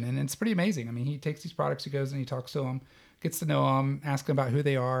action, and it's pretty amazing. I mean, he takes these products, he goes and he talks to them, gets to know them, asks them about who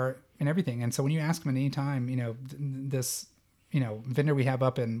they are and everything. And so when you ask him at any time, this vendor we have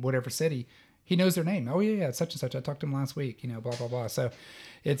up in whatever city, he knows their name. Oh yeah, such and such. I talked to him last week. Blah blah blah. So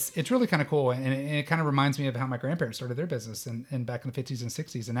it's really kind of cool, and it kind of reminds me of how my grandparents started their business and back in the 50s and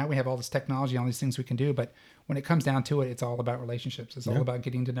 60s. And now we have all this technology, all these things we can do. But when it comes down to it, it's all about relationships. It's all about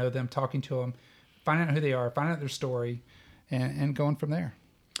getting to know them, talking to them, finding out who they are, finding out their story, and going from there.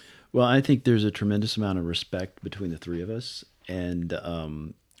 Well, I think there's a tremendous amount of respect between the three of us, and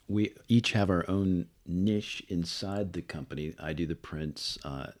we each have our own niche inside the company. I do the prints.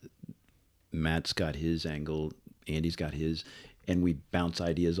 Matt's got his angle. Andy's got his, and we bounce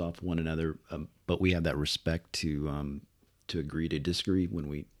ideas off one another. But we have that respect to agree to disagree when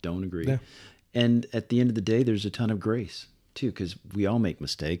we don't agree. Yeah. And at the end of the day, there's a ton of grace too, because we all make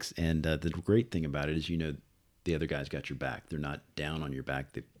mistakes. And the great thing about it is, the other guy's got your back. They're not down on your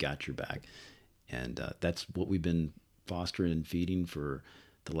back. They've got your back. And that's what we've been fostering and feeding for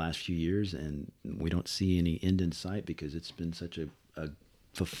the last few years. And we don't see any end in sight because it's been such a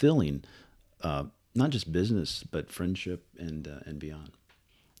fulfilling, not just business, but friendship and beyond.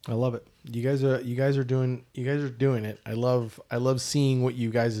 I love it. You guys are doing it. I love seeing what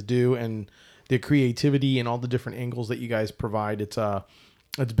you guys do and the creativity and all the different angles that you guys provide.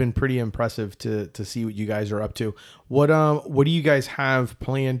 It's been pretty impressive to see what you guys are up to. What do you guys have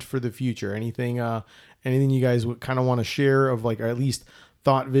planned for the future? Anything you guys would kind of want to share of, like, or at least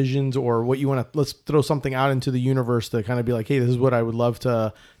thought visions, or what you want to, let's throw something out into the universe to kind of be like, hey, this is what I would love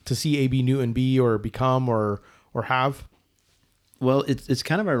to see AB Newton be or become or have? Well, it's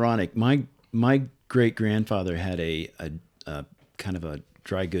kind of ironic. My great grandfather had a kind of a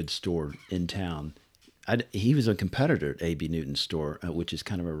dry goods store in town. He was a competitor at AB Newton's store, which is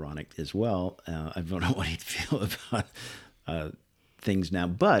kind of ironic as well. I don't know what he'd feel about things now.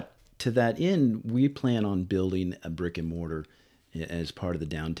 But to that end, we plan on building a brick and mortar as part of the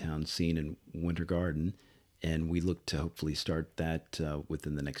downtown scene in Winter Garden. And we look to hopefully start that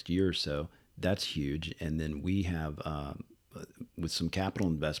within the next year or so. That's huge. And then we have, with some capital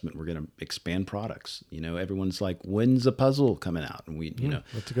investment, we're going to expand products. Everyone's like, when's the puzzle coming out? And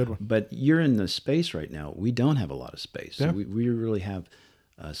that's a good one. But you're in the space right now. We don't have a lot of space. Yeah. So we really have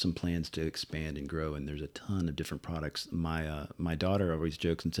some plans to expand and grow. And there's a ton of different products. My daughter always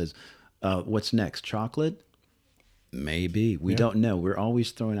jokes and says, what's next? Chocolate? Maybe. We don't know. We're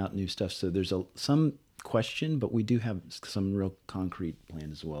always throwing out new stuff. So there's some question, but we do have some real concrete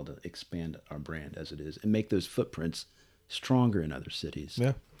plans as well to expand our brand as it is and make those footprints stronger in other cities.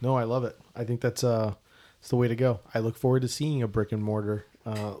 Yeah. No, I love it. I think that's the way to go. I look forward to seeing a brick and mortar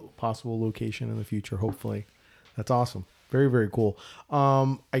possible location in the future, hopefully. That's awesome. Very, very cool.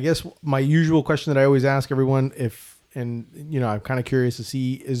 I guess my usual question that I always ask everyone, I'm kind of curious to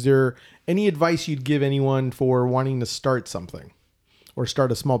see, is there any advice you'd give anyone for wanting to start something or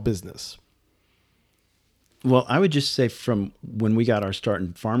start a small business? Well, I would just say from when we got our start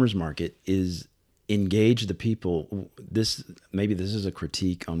in farmers market is engage the people. Maybe this is a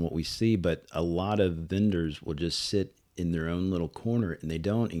critique on what we see, but a lot of vendors will just sit in their own little corner and they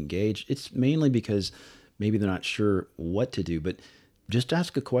don't engage. It's mainly because maybe they're not sure what to do, but just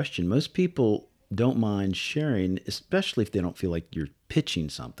ask a question. Most people don't mind sharing, especially if they don't feel like you're pitching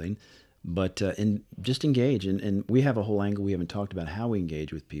something. But and just engage, and we have a whole angle we haven't talked about how we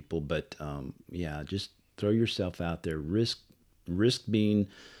engage with people. But yeah, just throw yourself out there. Risk being,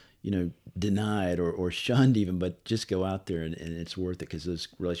 denied or shunned even, but just go out there and it's worth it, because those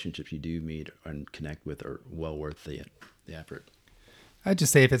relationships you do meet and connect with are well worth the effort. I'd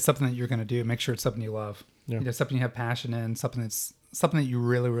just say if it's something that you're going to do, make sure it's something you love. Yeah. Something you have passion in, something that you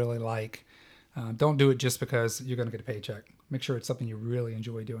really, really like. Don't do it just because you're going to get a paycheck. Make sure it's something you really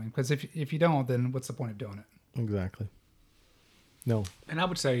enjoy doing. Because if you don't, then what's the point of doing it? Exactly. No. And I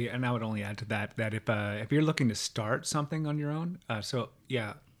would say, and I would only add to that if you're looking to start something on your own,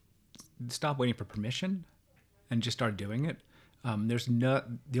 stop waiting for permission and just start doing it.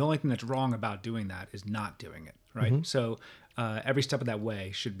 The only thing that's wrong about doing that is not doing it, right? Mm-hmm. So every step of that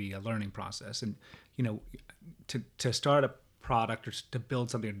way should be a learning process. And to start a product or to build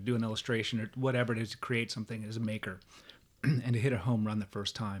something or to do an illustration or whatever it is, to create something as a maker and to hit a home run the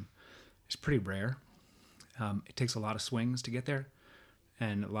first time is pretty rare. It takes a lot of swings to get there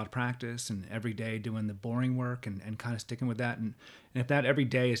and a lot of practice and every day doing the boring work and kind of sticking with that. And if that every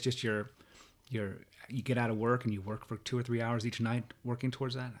day is just you get out of work and you work for 2 or 3 hours each night working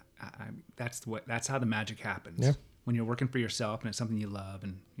towards that, that's how the magic happens. Yeah. When you're working for yourself and it's something you love.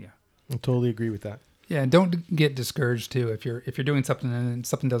 And yeah. I totally agree with that. Yeah, and don't get discouraged too if you're doing something and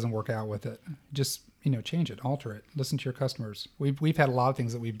something doesn't work out with it. Just change it, alter it, listen to your customers. We've had a lot of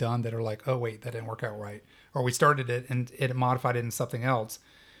things that we've done that are like, oh wait, that didn't work out right, or we started it and it modified it into something else,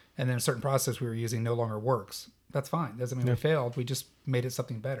 and then a certain process we were using no longer works. That's fine. Doesn't mean we failed. We just made it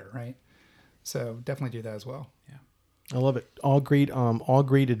something better, right? So definitely do that as well. Yeah. I love it. All great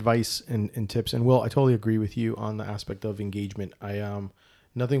advice and tips. And Will, I totally agree with you on the aspect of engagement.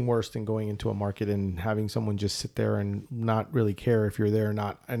 Nothing worse than going into a market and having someone just sit there and not really care if you're there or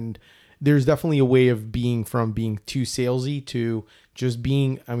not. And there's definitely a way of being too salesy to just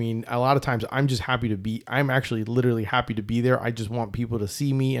being, a lot of times I'm actually literally happy to be there. I just want people to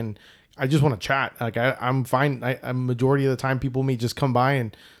see me and I just want to chat. Like I'm fine. A majority of the time people may just come by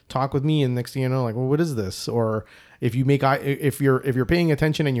and talk with me. And next thing you know, like, well, what is this? Or if you're paying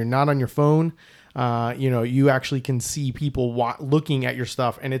attention and you're not on your phone, you actually can see people looking at your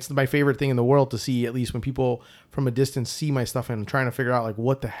stuff. And it's my favorite thing in the world to see, at least when people from a distance see my stuff and trying to figure out like,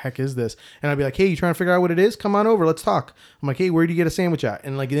 what the heck is this? And I'd be like, hey, you trying to figure out what it is? Come on over. Let's talk. I'm like, hey, where do you get a sandwich at?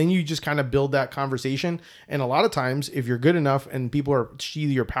 And like, then you just kind of build that conversation. And a lot of times if you're good enough and people see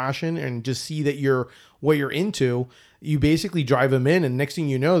your passion and just see that what you're into, you basically drive them in. And next thing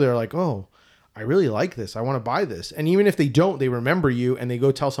you know, they're like, oh, I really like this. I want to buy this. And even if they don't, they remember you and they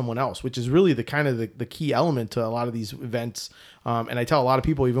go tell someone else, which is really the kind of the key element to a lot of these events. And I tell a lot of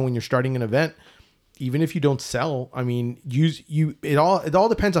people, even when you're starting an event, even if you don't sell, it all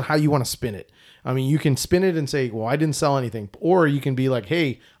depends on how you want to spin it. You can spin it and say, well, I didn't sell anything. Or you can be like,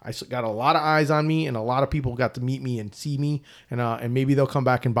 hey, I got a lot of eyes on me and a lot of people got to meet me and see me. And maybe they'll come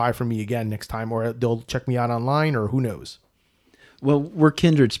back and buy from me again next time, or they'll check me out online, or who knows. Well, we're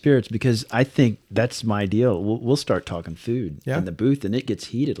kindred spirits, because I think that's my deal. We'll start talking food in the booth, and it gets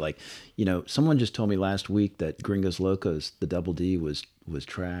heated. Like, someone just told me last week that Gringos Locos, the Double D, was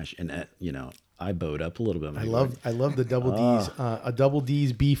trash, and I bowed up a little bit. I love the Double D's. A Double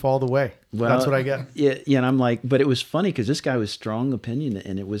D's beef all the way. Well, that's what I get. Yeah, and I'm like, but it was funny because this guy was strong opinion,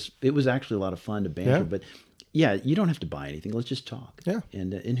 and it was actually a lot of fun to banter. Yeah. But yeah, you don't have to buy anything. Let's just talk. Yeah.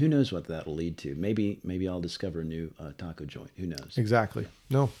 And who knows what that'll lead to? Maybe I'll discover a new taco joint. Who knows? Exactly.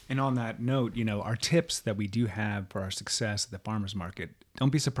 No. And on that note, our tips that we do have for our success at the farmers market,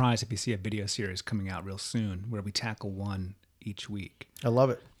 don't be surprised if you see a video series coming out real soon where we tackle one each week. I love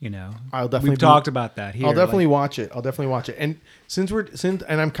it. I'll definitely talked about that here. I'll definitely watch it. And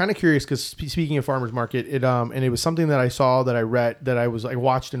and I'm kind of curious because speaking of farmers market, and it was something that I saw, that I read, that I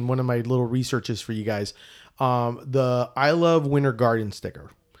watched in one of my little researches for you guys. The I Love Winter Garden sticker.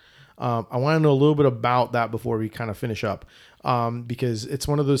 I want to know a little bit about that before we kind of finish up. Because it's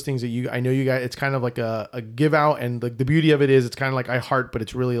one of those things that I know you guys, it's kind of like a give out, and the beauty of it is it's kind of like I Heart, but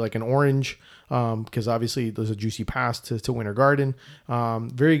it's really like an orange. Because obviously there's a juicy pass to Winter Garden.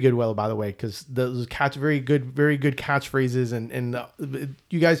 Very good, well, by the way, because those very good catchphrases, and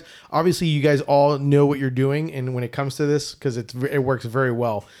you guys all know what you're doing, and when it comes to this, because it works very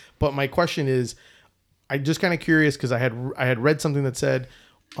well. But my question is, I'm just kind of curious because I had read something that said,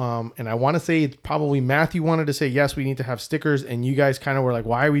 and I want to say it's probably Matthew wanted to say, yes, we need to have stickers, and you guys kind of were like,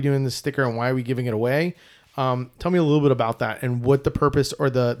 why are we doing this sticker and why are we giving it away? Tell me a little bit about that and what the purpose or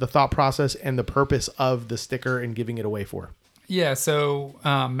the thought process and the purpose of the sticker and giving it away for. Yeah. So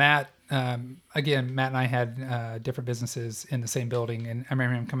Matt again, Matt and I had different businesses in the same building, and I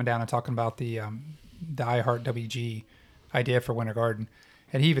remember him coming down and talking about the iHeart WG idea for Winter Garden.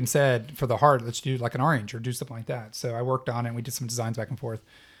 And he even said, for the heart, let's do like an orange or do something like that. So I worked on it, and we did some designs back and forth.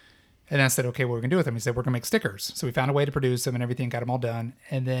 And I said, okay, what are we going to do with them? He said, we're going to make stickers. So we found a way to produce them and everything, got them all done.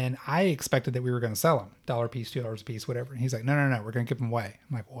 And then I expected that we were going to sell them, $1 a piece, $2 a piece, whatever. And he's like, no, we're going to give them away.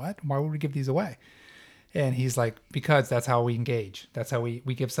 I'm like, what? Why would we give these away? And he's like, because that's how we engage. That's how we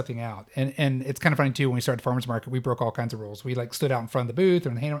give something out. And it's kind of funny too, when we started farmers market, we broke all kinds of rules. We like stood out in front of the booth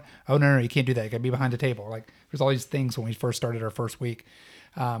and oh no, you can't do that. You gotta be behind the table. Like there's all these things when we first started our first week.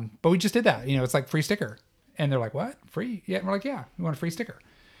 But we just did that. It's like free sticker. And they're like, what? Free? Yeah. And we're like, yeah, we want a free sticker.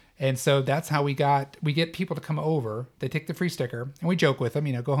 And so that's how we get people to come over. They take the free sticker and we joke with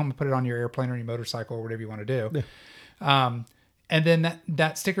them, go home and put it on your airplane or your motorcycle or whatever you want to do. Yeah. And then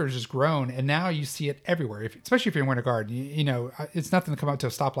that sticker has just grown, and now you see it everywhere. Especially if you're in Winter Garden, it's nothing to come out to a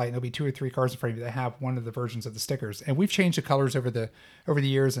stoplight and there'll be 2 or 3 cars in front of you that have one of the versions of the stickers. And we've changed the colors over the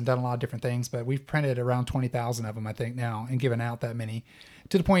years and done a lot of different things, but we've printed around 20,000 of them, I think, now, and given out that many,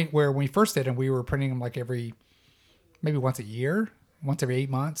 to the point where when we first did them, we were printing them like maybe once a year, once every 8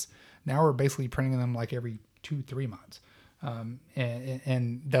 months. Now we're basically printing them like every 2-3 months.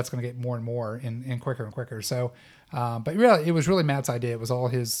 And that's going to get more and more and quicker and quicker. So, but really, it was really Matt's idea. It was all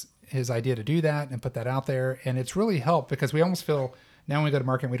his idea to do that and put that out there. And it's really helped because we almost feel now when we go to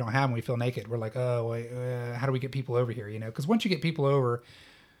market and we don't have them, we feel naked. We're like, oh, wait, how do we get people over here? Because once you get people over,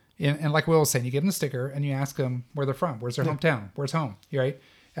 and like Will was saying, you give them the sticker and you ask them where they're from, where's their hometown, where's home, right?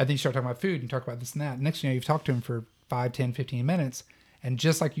 And then you start talking about food and talk about this and that. Next thing you know, you've talked to them for 5, 10, 15 minutes. And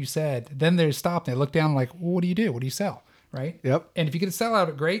just like you said, then they stop and they look down like, well, what do you do? What do you sell? Right? Yep. And if you get a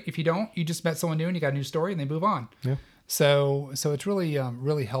sellout, great. If you don't, you just met someone new and you got a new story and they move on. Yeah. So it's really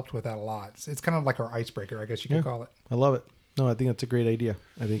really helped with that a lot. It's kind of like our icebreaker, I guess you could call it. I love it. No, I think that's a great idea.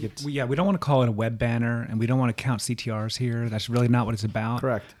 I think it's... we don't want to call it a web banner, and we don't want to count CTRs here. That's really not what it's about.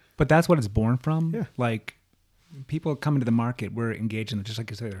 Correct. But that's what it's born from. Yeah. Like, people coming to the market, we're engaging, just like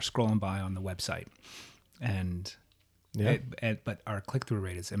you said, they're scrolling by on the website. And... yeah. But our click-through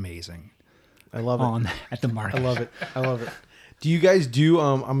rate is amazing. I love it. At the market. I love it. Do you guys do,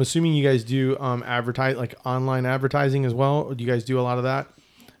 I'm assuming you guys do advertise, like online advertising as well? Do you guys do a lot of that?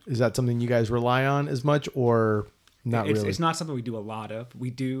 Is that something you guys rely on as much or not really? It's not something we do a lot of. We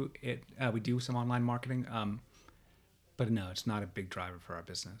do it. We do some online marketing. But no, it's not a big driver for our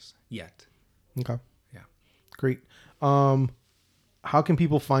business yet. Okay. Yeah. Great. How can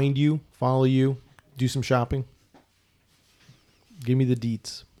people find you, follow you, do some shopping? Give me the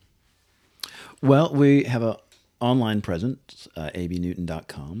deets. Well, we have a online presence,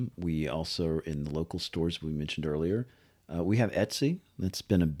 abnewton.com. We also are in the local stores we mentioned earlier. We have Etsy. That's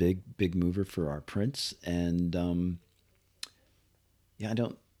been a big mover for our prints. And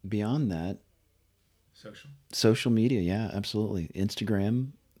beyond that. Social media, yeah, absolutely.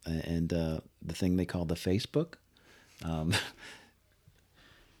 Instagram and the thing they call the Facebook.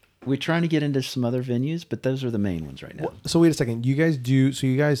 We're trying to get into some other venues, but those are the main ones right now. So wait a second. You guys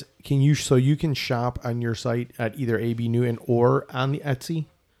you can shop on your site at either AB Newton or on the Etsy?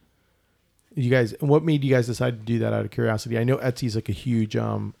 What made you guys decide to do that out of curiosity? I know Etsy's like a huge,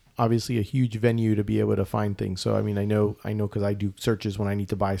 obviously a huge venue to be able to find things. So, I mean, I know because I do searches when I need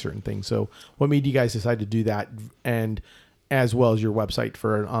to buy certain things. So what made you guys decide to do that, and as well as your website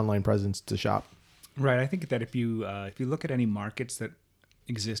for an online presence to shop? Right. I think that if you look at any markets that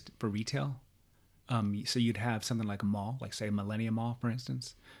exist for retail, so you'd have something like a mall, like say Millennium Mall, for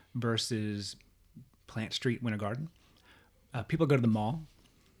instance, versus Plant Street, Winter Garden. People go to the mall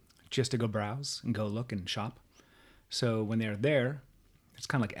just to go browse and go look and shop. So when they're there, it's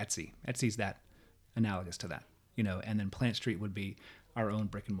kind of like Etsy. Etsy's that analogous to that, and then Plant Street would be our own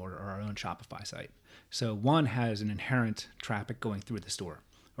brick and mortar or our own Shopify site. So one has an inherent traffic going through the store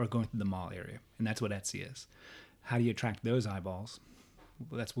or going through the mall area, and that's what Etsy is. How do you attract those eyeballs?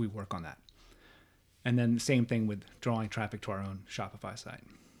 Well, we work on that. And then the same thing with drawing traffic to our own Shopify site.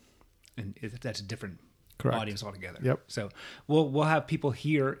 And that's a different audience altogether. Yep. So we'll have people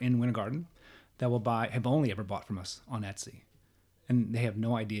here in Winter Garden that will have only ever bought from us on Etsy. And they have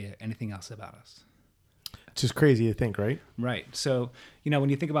no idea anything else about us. It's just crazy to think, right? Right. So, when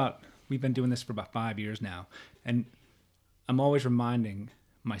you think about, we've been doing this for about 5 years now, and I'm always reminding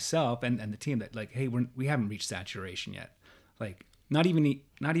myself and the team that, like, hey, we haven't reached saturation yet. Like, not even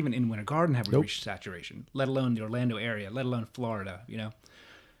in Winter Garden have we reached saturation, let alone the Orlando area, let alone Florida,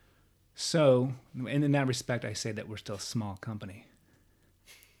 So, and in that respect, I say that we're still a small company.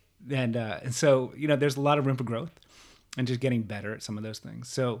 And so, there's a lot of room for growth and just getting better at some of those things.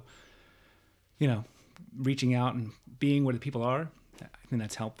 So, reaching out and being where the people are, I think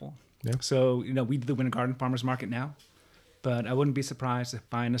that's helpful. Yeah. So, we do the Winter Garden Farmers Market now, but I wouldn't be surprised to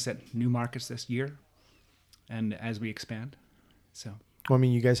find us at new markets this year and as we expand. So, Well, I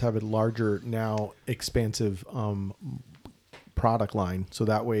mean, you guys have a larger now expansive product line. So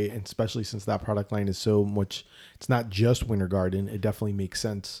that way, and especially since that product line is so much, it's not just Winter Garden. It definitely makes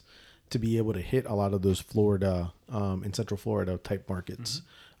sense to be able to hit a lot of those Florida and Central Florida type markets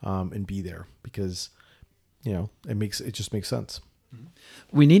and be there because, it just makes sense.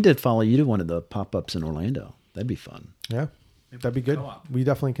 We need to follow you to one of the pop-ups in Orlando. That'd be fun. Yeah. That'd be good. Co-op. We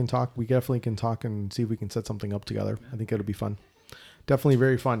definitely can talk. We definitely can talk and see if we can set something up together. I think it'll be fun. Definitely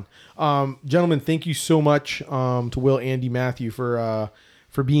very fun. Gentlemen, thank you so much to Will, Andy, Matthew for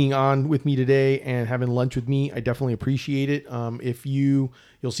being on with me today and having lunch with me. I definitely appreciate it. If you'll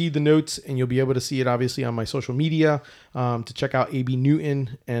see the notes and you'll be able to see it obviously on my social media to check out AB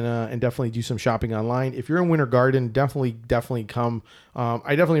Newton and definitely do some shopping online. If you're in Winter Garden, definitely come.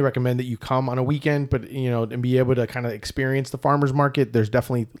 I definitely recommend that you come on a weekend, but and be able to kind of experience the farmers market. There's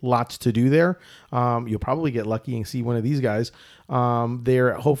definitely lots to do there. You'll probably get lucky and see one of these guys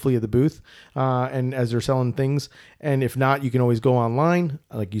there, hopefully at the booth, and as they're selling things. And if not, you can always go online,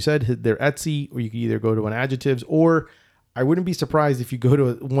 like you said, hit their Etsy, or you can either go to an Adjectives, or I wouldn't be surprised if you go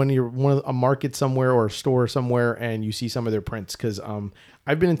to a market somewhere or a store somewhere and you see some of their prints. Because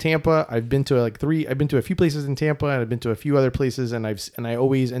I've been in Tampa, I've been to a few places in Tampa, and I've been to a few other places, and I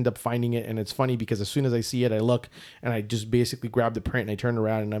always end up finding it. And it's funny because as soon as I see it, I look and I just basically grab the print and I turn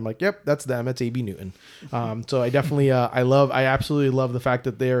around and I'm like, yep, that's them. That's AB Newton. So I definitely I absolutely love the fact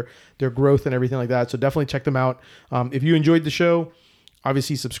that their growth and everything like that. So definitely check them out. If you enjoyed the show,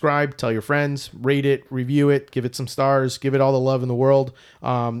 obviously subscribe, tell your friends, rate it, review it, give it some stars, give it all the love in the world.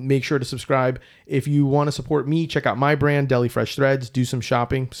 Make sure to subscribe. If you want to support me, check out my brand, Deli Fresh Threads. Do some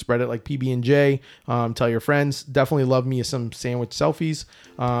shopping, spread it like PB&J. Tell your friends. Definitely love me some sandwich selfies.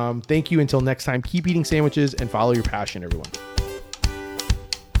 Thank you. Until next time, keep eating sandwiches and follow your passion, everyone.